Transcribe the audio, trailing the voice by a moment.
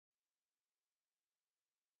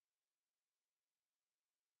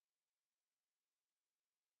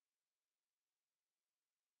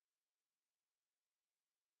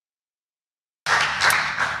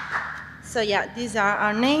So yeah, these are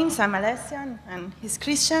our names. I'm Alessia and he's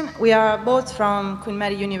Christian. We are both from Queen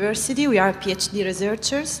Mary University. We are PhD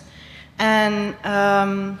researchers.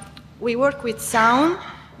 And we work with sound.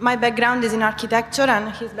 My background is in architecture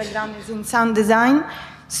and his background is in sound design.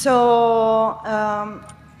 So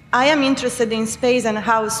I am interested in space and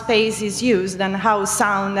how space is used and how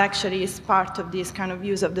sound actually is part of this kind of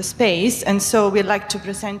use of the space. And so we'd like to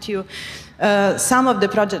present you some of the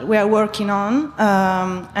projects we are working on,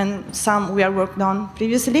 and some we are worked on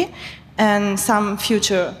previously, and some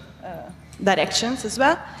future directions as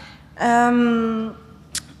well.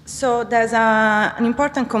 So there's an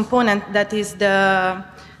important component that is the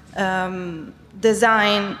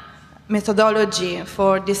design methodology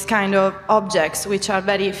for this kind of objects, which are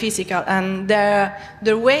very physical, and their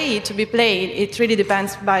way to be played, it really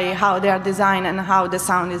depends by how they are designed and how the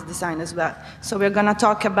sound is designed as well. So we're going to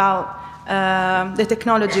talk about the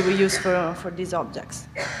technology we use for these objects.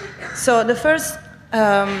 So the first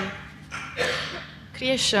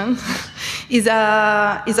creation is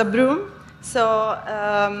a broom. So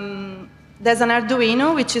there's an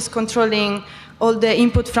Arduino which is controlling all the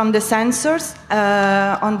input from the sensors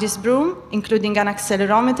on this broom, including an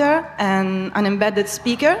accelerometer and an embedded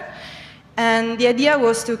speaker. And the idea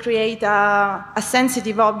was to create a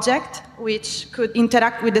sensitive object which could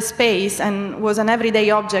interact with the space and was an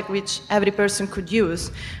everyday object which every person could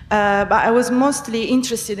use. But I was mostly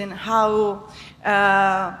interested in how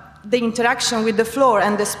the interaction with the floor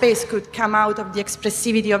and the space could come out of the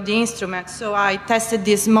expressivity of the instrument. So I tested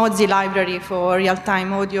this Mozzi library for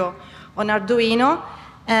real-time audio on Arduino,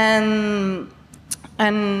 and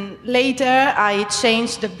later I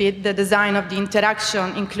changed a bit the design of the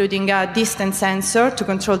interaction, including a distance sensor to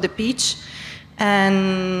control the pitch,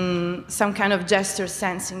 and some kind of gesture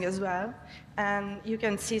sensing as well. And you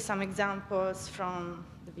can see some examples from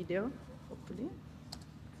the video, hopefully.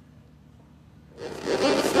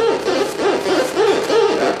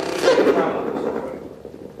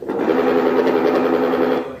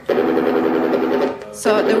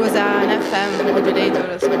 So there was an FM modulator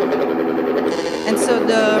as well. And so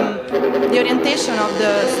the orientation of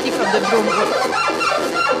the stick of the broom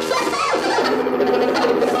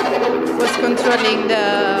was controlling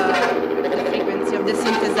the frequency of the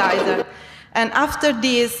synthesizer. And after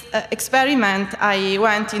this experiment, I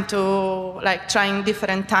went into trying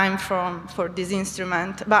different time for this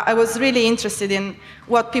instrument. But I was really interested in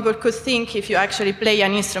what people could think if you actually play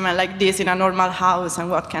an instrument like this in a normal house and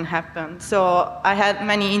what can happen. So I had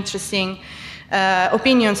many interesting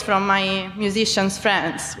opinions from my musicians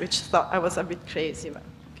friends, which thought I was a bit crazy. But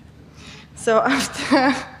okay. So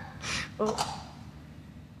after,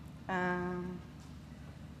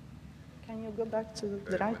 can you go back to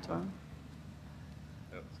the right one?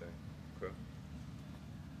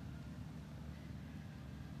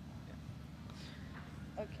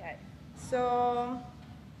 Okay, so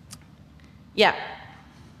yeah,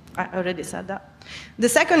 I already said that. The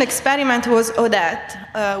second experiment was Odette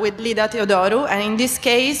with Lida Teodoru, and in this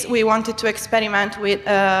case we wanted to experiment with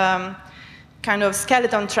kind of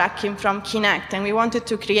skeleton tracking from Kinect, and we wanted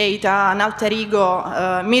to create an alter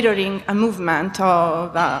ego mirroring a movement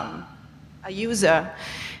of a user.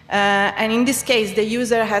 And in this case, the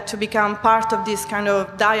user had to become part of this kind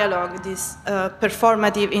of dialogue, this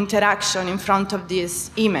performative interaction in front of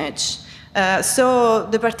this image. So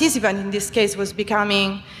the participant in this case was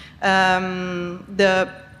becoming the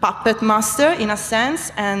puppet master, in a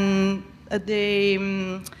sense, and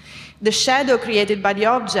the shadow created by the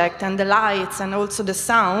object and the lights and also the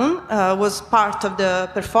sound was part of the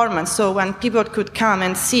performance. So when people could come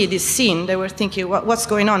and see this scene, they were thinking, what's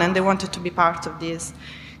going on? And they wanted to be part of this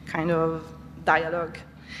kind of dialogue.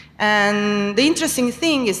 And the interesting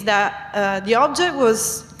thing is that the object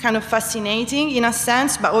was kind of fascinating in a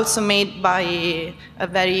sense, but also made by a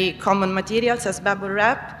very common materials as bubble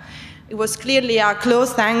wrap. It was clearly a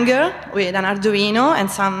closed hanger with an Arduino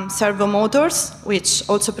and some servo motors, which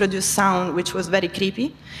also produced sound, which was very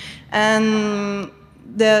creepy. And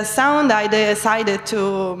the sound I decided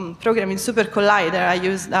to program in Super Collider, I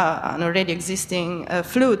used an already existing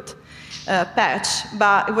flute patch,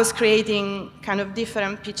 but it was creating kind of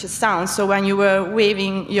different pitch sounds. So when you were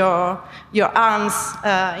waving your arms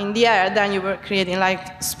in the air, then you were creating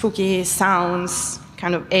like spooky sounds,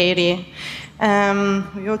 kind of airy.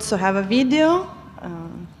 We also have a video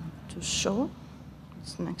to show.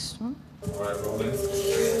 What's the next one? All right, rolling.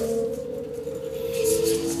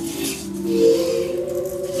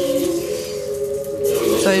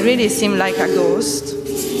 So it really seemed like a ghost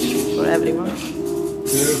for everyone.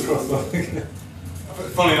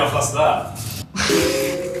 Funny enough, that's that.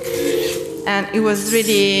 And it was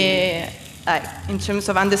really like, in terms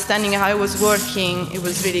of understanding how it was working, it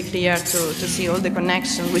was really clear to see all the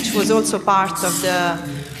connection, which was also part of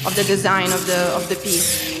the design of the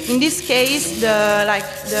piece. In this case,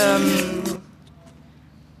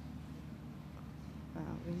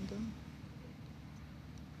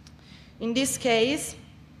 in this case,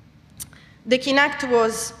 the Kinect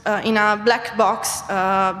was in a black box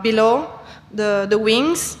below the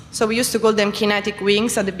wings. So we used to call them kinetic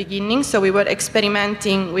wings at the beginning. So we were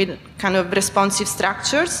experimenting with kind of responsive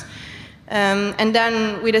structures. And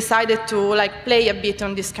then we decided to play a bit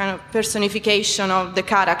on this kind of personification of the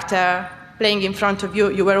character playing in front of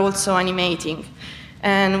you. You were also animating.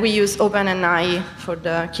 And we used OpenNI for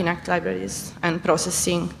the Kinect libraries and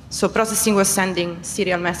processing. So processing was sending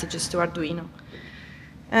serial messages to Arduino.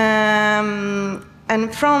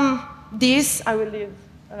 And from this, I will leave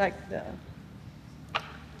the...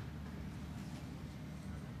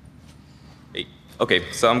 Okay,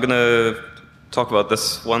 so I'm going to talk about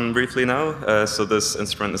this one briefly now. So this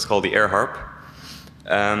instrument is called the air harp.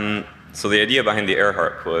 So the idea behind the air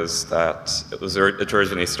harp was that it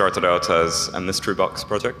originally started out as a mystery box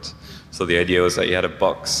project. So the idea was that you had a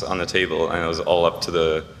box on a table, and it was all up to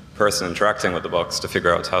the person interacting with the box to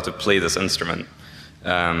figure out how to play this instrument.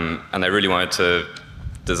 And I really wanted to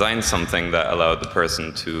design something that allowed the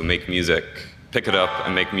person to make music, pick it up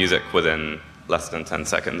and make music within less than 10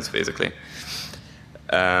 seconds, basically.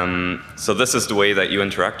 So this is the way that you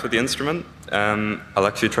interact with the instrument. I'll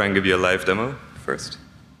actually try and give you a live demo first.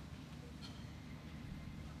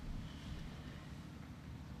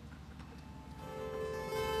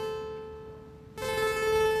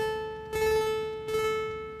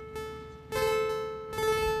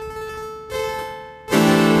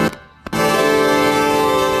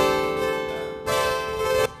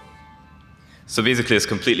 So basically it's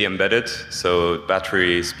completely embedded, so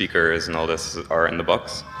battery, speakers, and all this are in the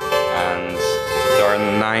box. And there are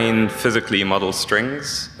 9 physically modeled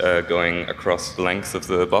strings going across the length of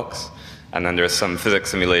the box. And then there's some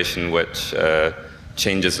physics simulation which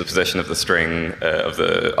changes the position of the string, of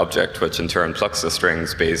the object, which in turn plucks the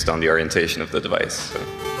strings based on the orientation of the device. So.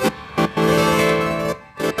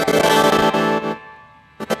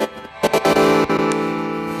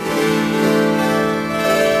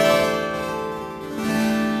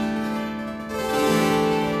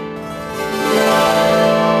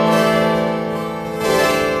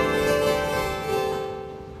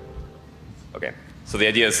 So the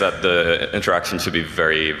idea is that the interaction should be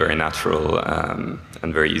very, very natural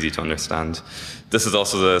and very easy to understand. This is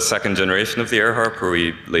also the second generation of the air harp, where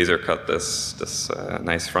we laser cut this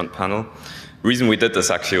nice front panel. The reason we did this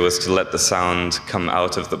actually was to let the sound come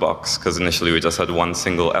out of the box, because initially we just had one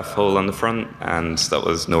single F hole on the front, and that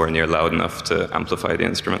was nowhere near loud enough to amplify the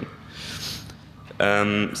instrument.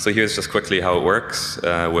 So here's just quickly how it works.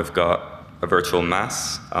 We've got a virtual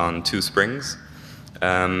mass on 2 springs,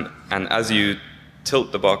 and as you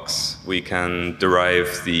tilt the box, we can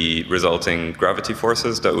derive the resulting gravity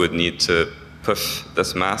forces that would need to push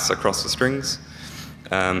this mass across the strings.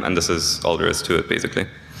 And this is all there is to it, basically.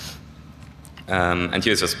 And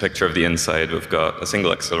here's just a picture of the inside. We've got a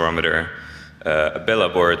single accelerometer, a Bella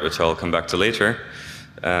board, which I'll come back to later,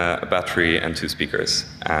 a battery, and 2 speakers,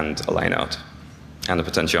 and a line out, and a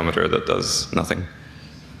potentiometer that does nothing.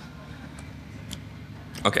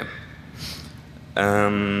 Okay.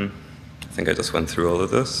 I think I just went through all of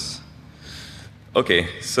this. Okay,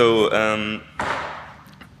 so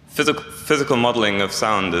physical modeling of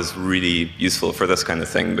sound is really useful for this kind of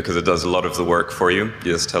thing because it does a lot of the work for you.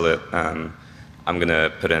 You just tell it, I'm going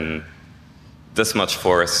to put in this much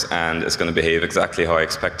force and it's going to behave exactly how I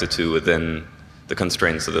expect it to within the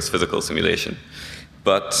constraints of this physical simulation.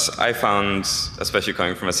 But I found, especially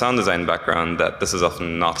coming from a sound design background, that this is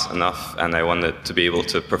often not enough, and I wanted to be able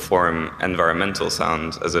to perform environmental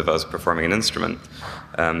sound as if I was performing an instrument.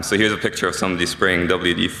 So here's a picture of somebody spraying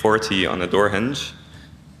WD-40 on a door hinge,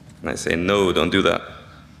 and I say, no, don't do that,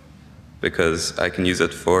 because I can use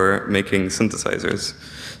it for making synthesizers.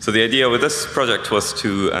 So the idea with this project was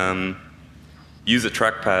to use a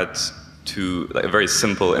trackpad to, like, a very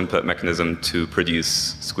simple input mechanism to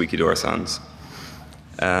produce squeaky door sounds.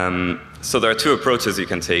 So there are 2 approaches you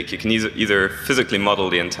can take. You can either physically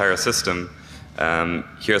model the entire system.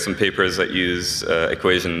 Here are some papers that use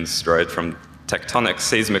equations derived from tectonic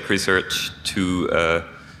seismic research to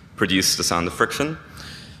produce the sound of friction.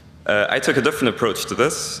 I took a different approach to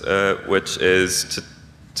this, which is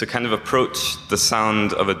to kind of approach the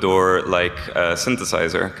sound of a door like a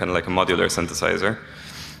synthesizer, kind of like a modular synthesizer,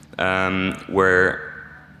 where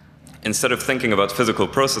instead of thinking about physical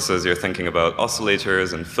processes, you're thinking about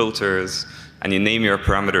oscillators and filters, and you name your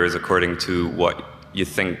parameters according to what you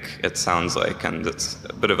think it sounds like, and it's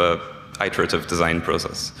a bit of a iterative design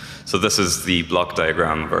process. So this is the block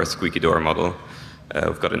diagram of our squeaky door model.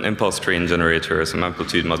 We've got an impulse train generator, some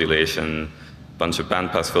amplitude modulation, a bunch of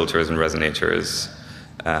bandpass filters and resonators.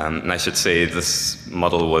 And I should say this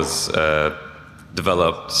model was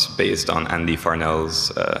developed based on Andy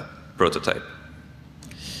Farnell's prototype.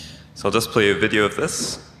 So I'll just play a video of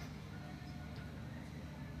this.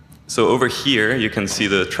 So over here, you can see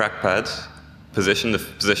the trackpad position, the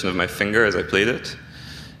position of my finger as I played it.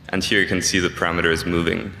 And here you can see the parameters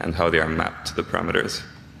moving and how they are mapped to the parameters.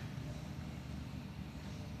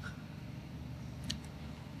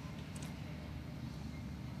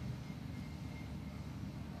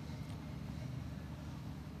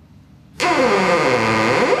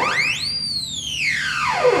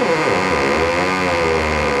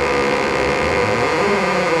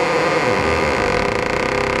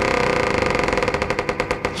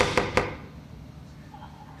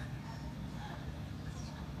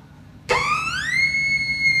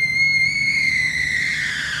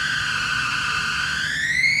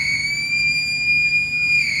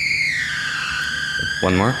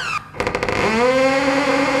 One more.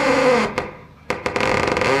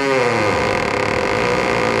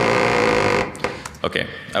 Okay,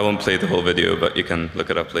 I won't play the whole video, but you can look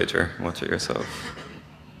it up later, watch it yourself.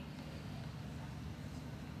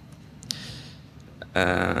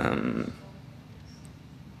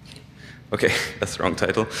 Okay, that's the wrong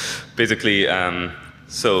title. Basically,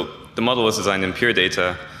 so the model was designed in pure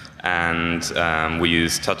data, and we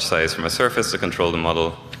used touch size from a surface to control the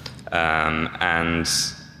model. And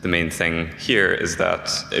the main thing here is that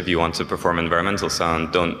if you want to perform environmental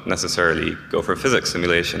sound, don't necessarily go for physics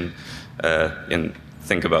simulation, and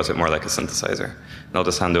think about it more like a synthesizer. And I'll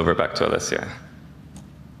just hand over back to Alessia.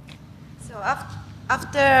 So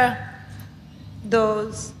after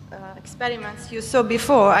those experiments you saw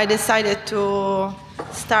before, I decided to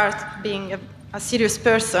start being a serious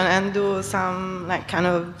person and do some kind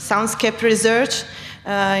of soundscape research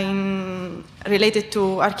related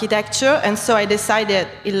to architecture. And so I decided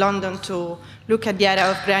in London to look at the area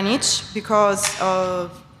of Greenwich because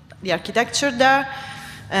of the architecture there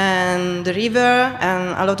and the river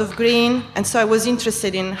and a lot of green. And so I was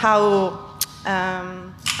interested in how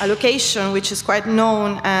a location which is quite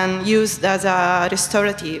known and used as a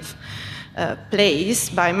restorative place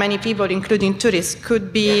by many people, including tourists,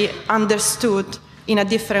 could be understood in a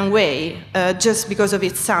different way, just because of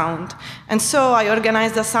its sound. And so I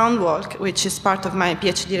organized a sound walk, which is part of my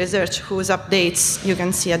PhD research, whose updates you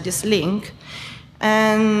can see at this link.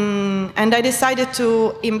 And I decided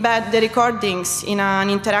to embed the recordings in an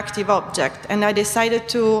interactive object, and I decided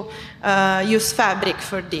to use fabric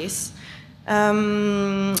for this.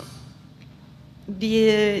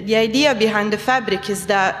 The idea behind the fabric is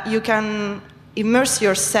that you can immerse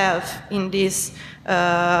yourself in this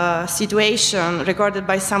situation recorded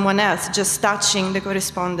by someone else, just touching the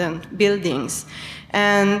correspondent buildings.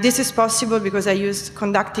 And this is possible because I used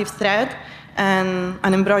conductive thread and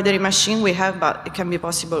an embroidery machine we have, but it can be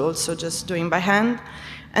possible also just doing by hand.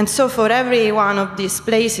 And so for every one of these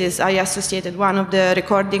places, I associated one of the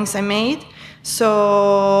recordings I made.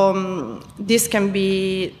 So this can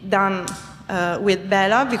be done with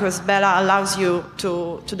Bella, because Bella allows you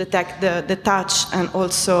to detect the touch and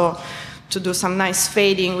also to do some nice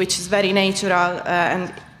fading, which is very natural,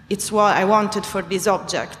 and it's what I wanted for this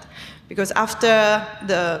object. Because after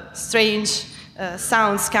the strange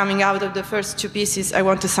sounds coming out of the first two pieces, I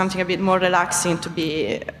wanted something a bit more relaxing to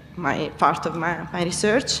be part of my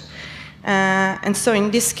research. And so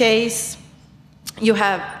in this case, you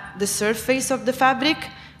have the surface of the fabric,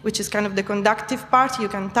 which is kind of the conductive part you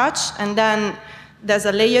can touch, and then there's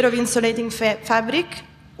a layer of insulating fabric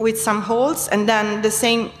with some holes, and then the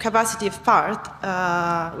same capacitive part,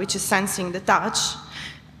 which is sensing the touch,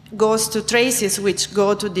 goes to traces which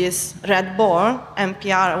go to this red ball,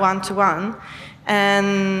 MPR 1-to-1,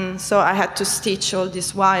 and so I had to stitch all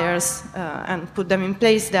these wires and put them in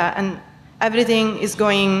place there, and everything is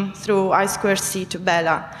going through I2C to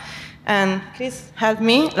Bella. And Chris helped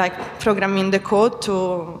me, programming the code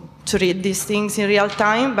to read these things in real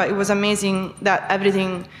time, but it was amazing that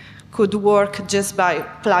everything could work just by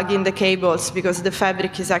plugging the cables, because the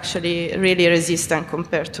fabric is actually really resistant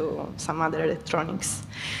compared to some other electronics.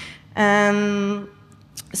 And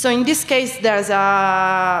so in this case, there's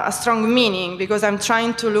a strong meaning, because I'm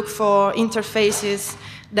trying to look for interfaces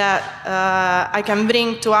that I can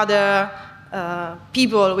bring to other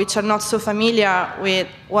people which are not so familiar with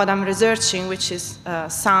what I'm researching, which is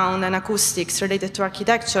sound and acoustics related to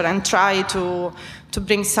architecture, and try to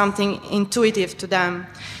bring something intuitive to them.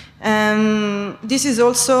 And this is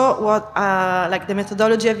also what, like the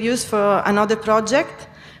methodology I've used for another project.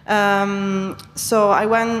 So I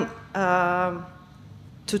went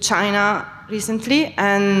to China recently,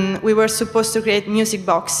 and we were supposed to create music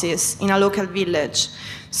boxes in a local village.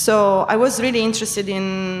 So I was really interested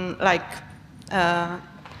in like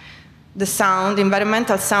the sound,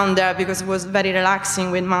 environmental sound there, because it was very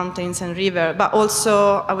relaxing with mountains and river, but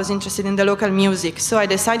also I was interested in the local music. So I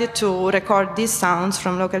decided to record these sounds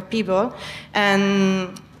from local people,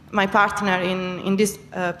 and my partner in this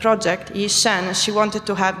project, Shen, she wanted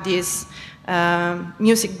to have these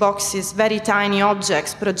music boxes, very tiny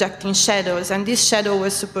objects projecting shadows, and this shadow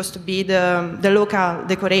was supposed to be the local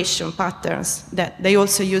decoration patterns that they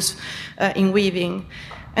also use in weaving.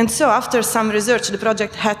 And so after some research, the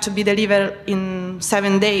project had to be delivered in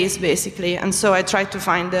 7 days, basically, and so I tried to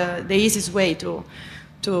find the easiest way to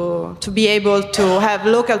be able to have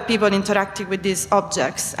local people interacting with these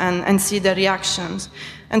objects and see their reactions.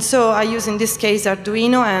 And so I use, in this case,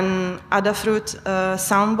 Arduino and Adafruit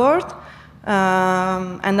soundboard,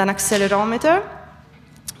 and an accelerometer.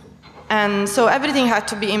 And so everything had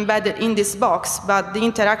to be embedded in this box, but the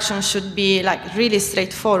interaction should be like really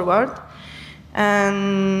straightforward.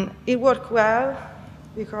 And it worked well,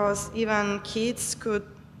 because even kids could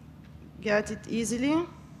get it easily.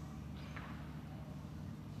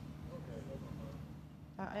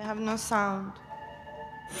 I have no sound.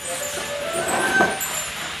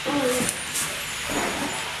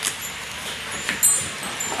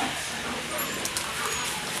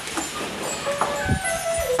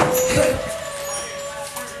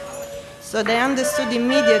 So they understood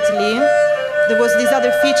immediately. There was this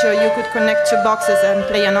other feature, you could connect two boxes and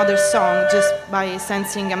play another song just by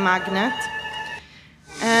sensing a magnet.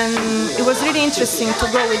 And it was really interesting to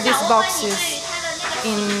go with these boxes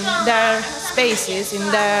in their spaces,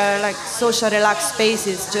 in their like social relaxed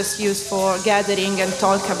spaces, just used for gathering and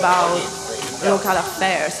talk about local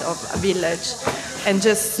affairs of a village, and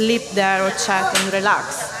just sleep there or chat and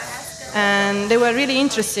relax. And they were really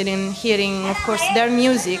interested in hearing, of course, their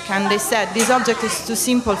music, and they said, this object is too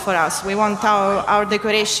simple for us. We want our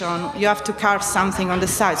decoration. You have to carve something on the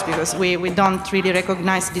sides, because we don't really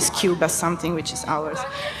recognize this cube as something which is ours.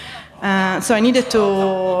 So I needed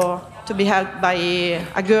to be helped by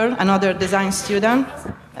a girl, another design student,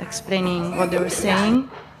 explaining what they were saying.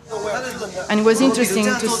 And it was interesting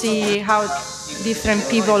to see how different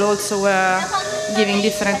people also were giving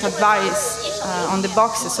different advice on the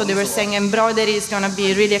boxes. So they were saying embroidery is going to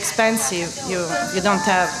be really expensive. You don't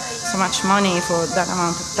have so much money for that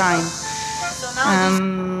amount of time.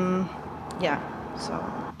 Yeah, so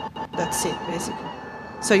that's it, basically.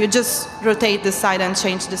 So you just rotate the side and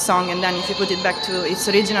change the song, and then if you put it back to its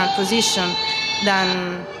original position,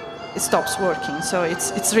 then it stops working. So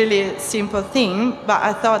it's really a simple thing, but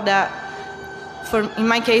I thought that in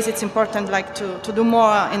my case, it's important like to do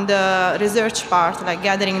more in the research part, like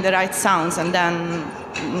gathering the right sounds and then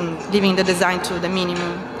leaving the design to the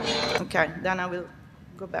minimum. Okay, then I will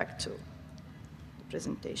go back to the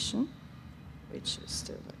presentation, which is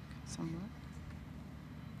still like somewhere.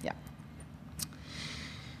 Yeah.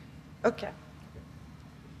 Okay.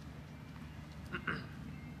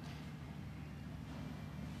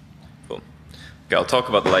 Okay, I'll talk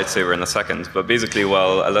about the lightsaber in a second, but basically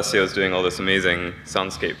while Alessia was doing all this amazing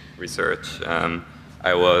soundscape research,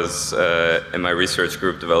 I was in my research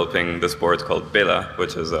group developing this board called Bela,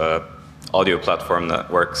 which is an audio platform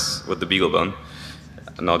that works with the BeagleBone,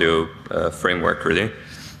 an audio framework, really.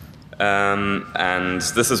 And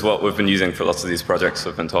this is what we've been using for lots of these projects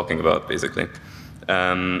we've been talking about, basically.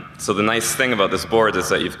 So the nice thing about this board is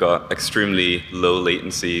that you've got extremely low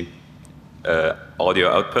latency audio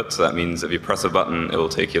output. So that means if you press a button, it will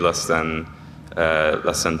take you less than 2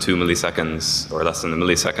 milliseconds, or less than a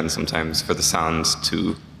millisecond sometimes, for the sound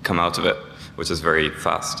to come out of it, which is very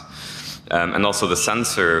fast. And also the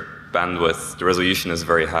sensor bandwidth, the resolution is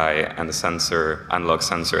very high, and the analog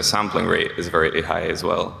sensor sampling rate is very high as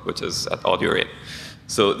well, which is at audio rate.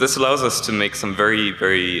 So this allows us to make some very,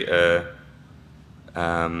 very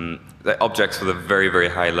objects with a very, very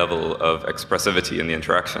high level of expressivity in the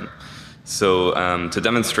interaction. So to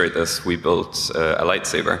demonstrate this, we built a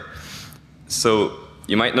lightsaber. So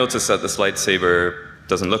you might notice that this lightsaber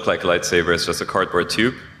doesn't look like a lightsaber, it's just a cardboard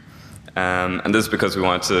tube. And this is because we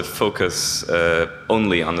wanted to focus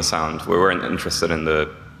only on the sound. We weren't interested in the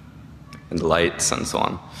lights and so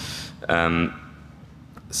on.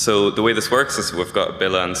 So the way this works is we've got a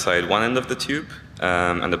Bela inside one end of the tube,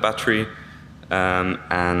 and a battery,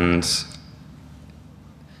 and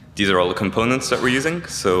these are all the components that we're using.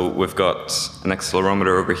 So we've got an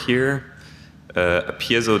accelerometer over here, a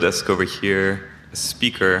piezo disc over here, a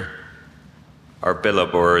speaker, our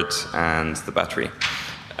Billa board, and the battery.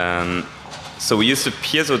 So we used a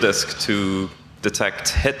piezo disc to detect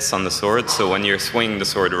hits on the sword. So when you're swinging the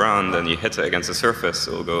sword around and you hit it against a surface,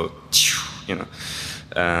 it will go, you know.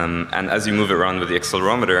 And as you move it around with the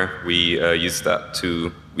accelerometer, we used that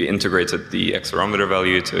to, we integrated the accelerometer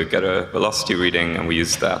value to get a velocity reading, and we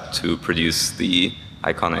used that to produce the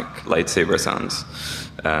iconic lightsaber sounds.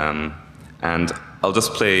 And I'll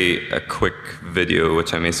just play a quick video,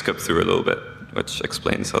 which I may skip through a little bit, which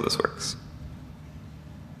explains how this works.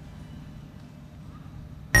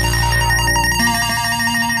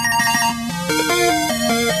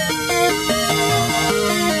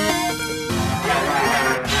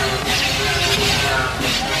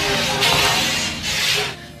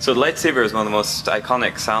 So lightsaber is one of the most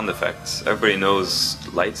iconic sound effects. Everybody knows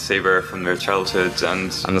lightsaber from their childhood,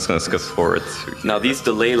 and I'm just going to skip forward. Now these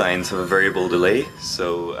delay lines have a variable delay,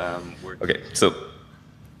 so okay. So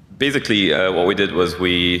basically, what we did was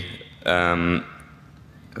we I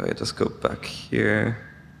just go back here.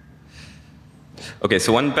 Okay,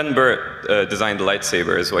 so when Ben Burtt designed the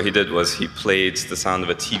lightsabers, what he did was he played the sound of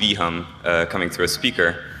a TV hum coming through a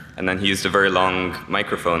speaker, and then he used a very long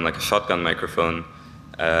microphone, like a shotgun microphone,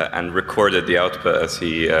 and recorded the output as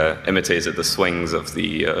he imitated the swings of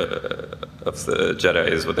the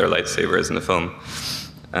Jedis with their lightsabers in the film.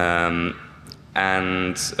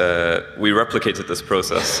 And we replicated this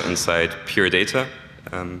process inside Pure Data.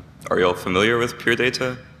 Are you all familiar with Pure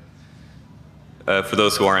Data? For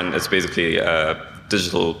those who aren't, it's basically a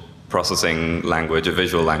digital processing language, a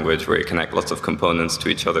visual language, where you connect lots of components to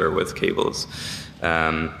each other with cables.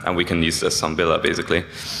 And we can use this on Billa, basically.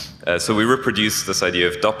 So we reproduced this idea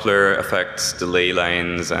of Doppler effects, delay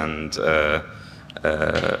lines, and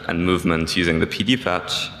movement using the PD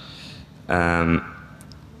patch,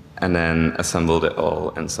 and then assembled it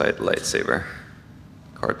all inside Lightsaber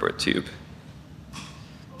cardboard tube.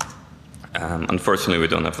 Unfortunately, we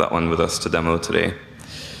don't have that one with us to demo today.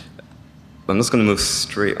 I'm just going to move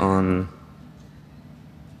straight on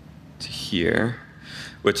to here,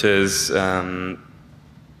 which is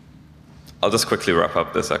I'll just quickly wrap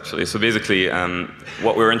up this, actually. So basically,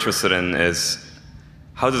 what we're interested in is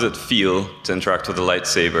how does it feel to interact with a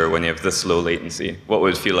lightsaber when you have this low latency? What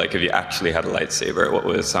would it feel like if you actually had a lightsaber? What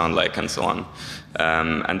would it sound like, and so on?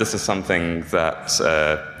 And this is something that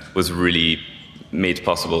was really made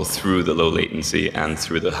possible through the low latency and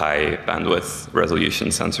through the high bandwidth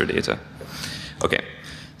resolution sensor data. Okay,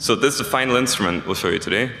 so this is the final instrument we'll show you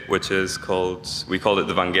today, which is called, we called it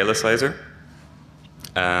the Vangelicizer.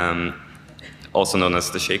 Also known as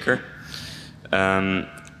the shaker. And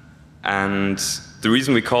the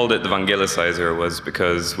reason we called it the Vangelicizer was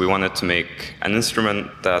because we wanted to make an instrument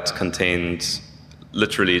that contained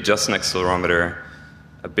literally just an accelerometer,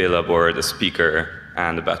 a Billa board, a speaker,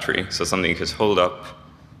 and a battery. So something you could hold up.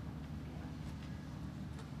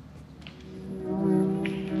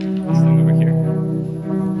 This thing over here.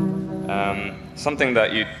 Something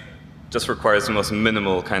that you just requires the most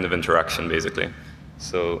minimal kind of interaction, basically.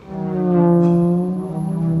 So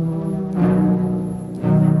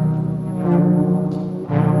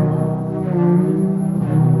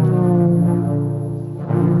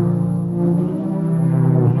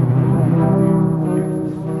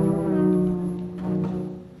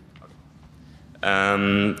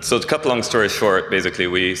so to cut the long story short, basically,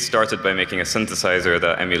 we started by making a synthesizer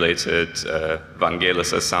that emulated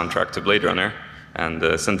Vangelis' soundtrack to Blade Runner and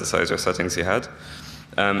the synthesizer settings he had.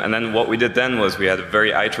 And then what we did then was we had a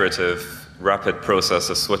very iterative, rapid process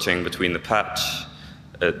of switching between the patch,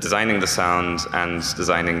 designing the sound, and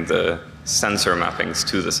designing the sensor mappings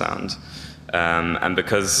to the sound. And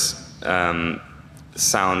because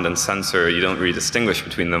sound and sensor, you don't really distinguish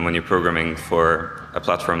between them when you're programming for a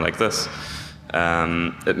platform like this,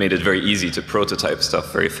 it made it very easy to prototype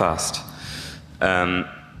stuff very fast.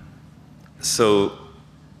 So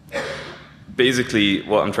basically,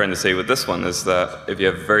 what I'm trying to say with this one is that if you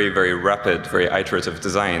have very, very rapid, very iterative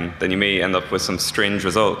design, then you may end up with some strange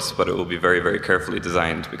results, but it will be very, very carefully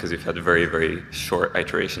designed because you've had very, very short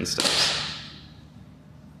iteration steps.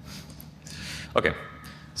 Okay,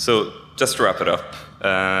 so just to wrap it up,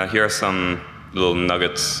 here are some little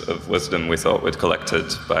nuggets of wisdom we thought we'd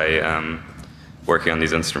collected by working on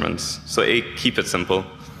these instruments. So A, keep it simple.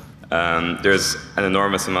 There's an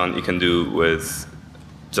enormous amount you can do with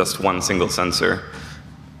just one single sensor.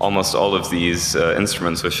 Almost all of these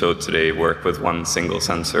instruments we showed today work with one single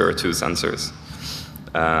sensor or two sensors.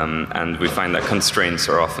 And we find that constraints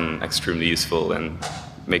are often extremely useful in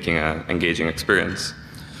making an engaging experience.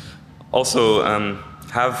 Also,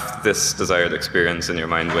 have this desired experience in your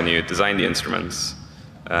mind when you design the instruments.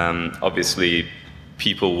 Obviously,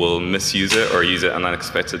 people will misuse it or use it in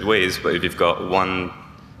unexpected ways, but if you've got one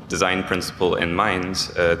design principle in mind,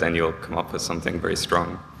 then you'll come up with something very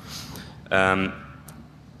strong.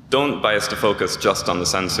 Don't bias the focus just on the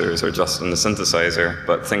sensors or just on the synthesizer,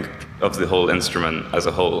 but think of the whole instrument as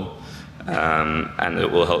a whole, and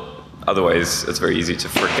it will help. Otherwise, it's very easy to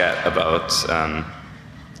forget about,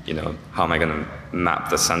 you know, how am I going to map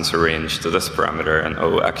the sensor range to this parameter, and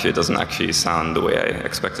oh, actually, it doesn't actually sound the way I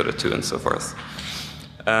expected it to, and so forth.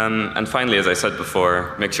 And finally, as I said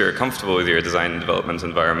before, make sure you're comfortable with your design and development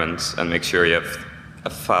environment, and make sure you have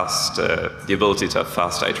the ability to have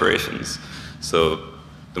fast iterations. So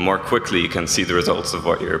the more quickly you can see the results of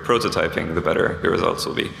what you're prototyping, the better your results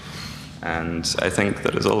will be. And I think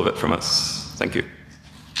that is all of it from us. Thank you.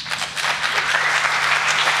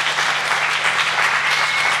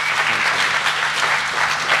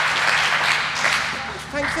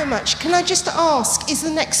 Thank you very much. Can I just ask, is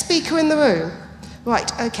the next speaker in the room?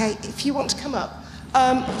 Right, okay, if you want to come up,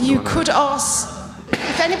 you could ask,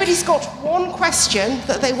 if anybody's got one question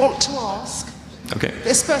that they want to ask. Okay.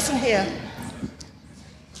 This person here.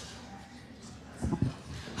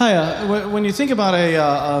 Hi, when you think about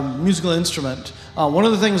a musical instrument, one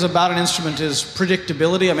of the things about an instrument is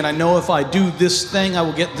predictability. I mean, I know if I do this thing, I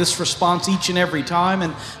will get this response each and every time,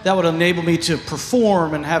 and that would enable me to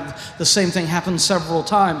perform and have the same thing happen several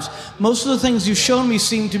times. Most of the things you've shown me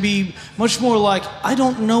seem to be much more like, I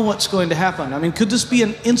don't know what's going to happen. I mean, could this be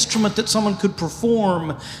an instrument that someone could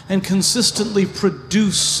perform and consistently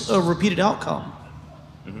produce a repeated outcome?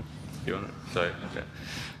 Mm-hmm. You want it? Sorry. Okay.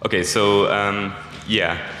 Okay, so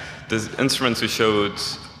yeah, the instruments we showed,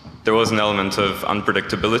 there was an element of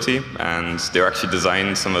unpredictability, and they were actually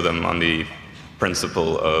designed, some of them, on the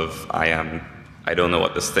principle of I don't know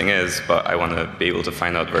what this thing is, but I want to be able to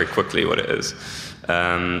find out very quickly what it is.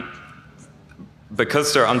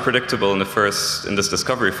 Because they're unpredictable in this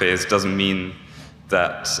discovery phase, doesn't mean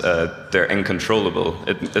that they're uncontrollable.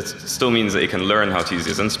 It still means that you can learn how to use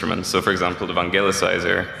these instruments. So, for example, the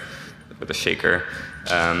Vangeliczer with the shaker.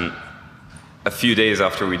 A few days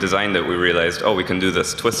after we designed it, we realized, oh, we can do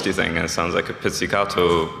this twisty thing, and it sounds like a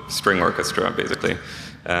pizzicato string orchestra, basically.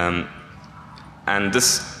 And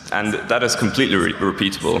that is completely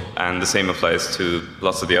repeatable, and the same applies to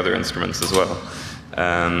lots of the other instruments as well.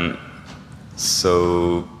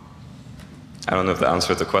 So I don't know if that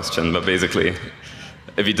answered the question, but basically,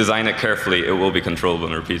 if you design it carefully, it will be controllable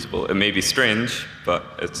and repeatable. It may be strange, but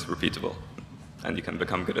it's repeatable, and you can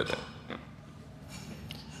become good at it. Yeah.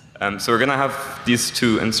 So we're going to have these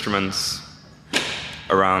two instruments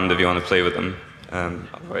around if you want to play with them.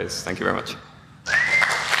 Otherwise, thank you very much.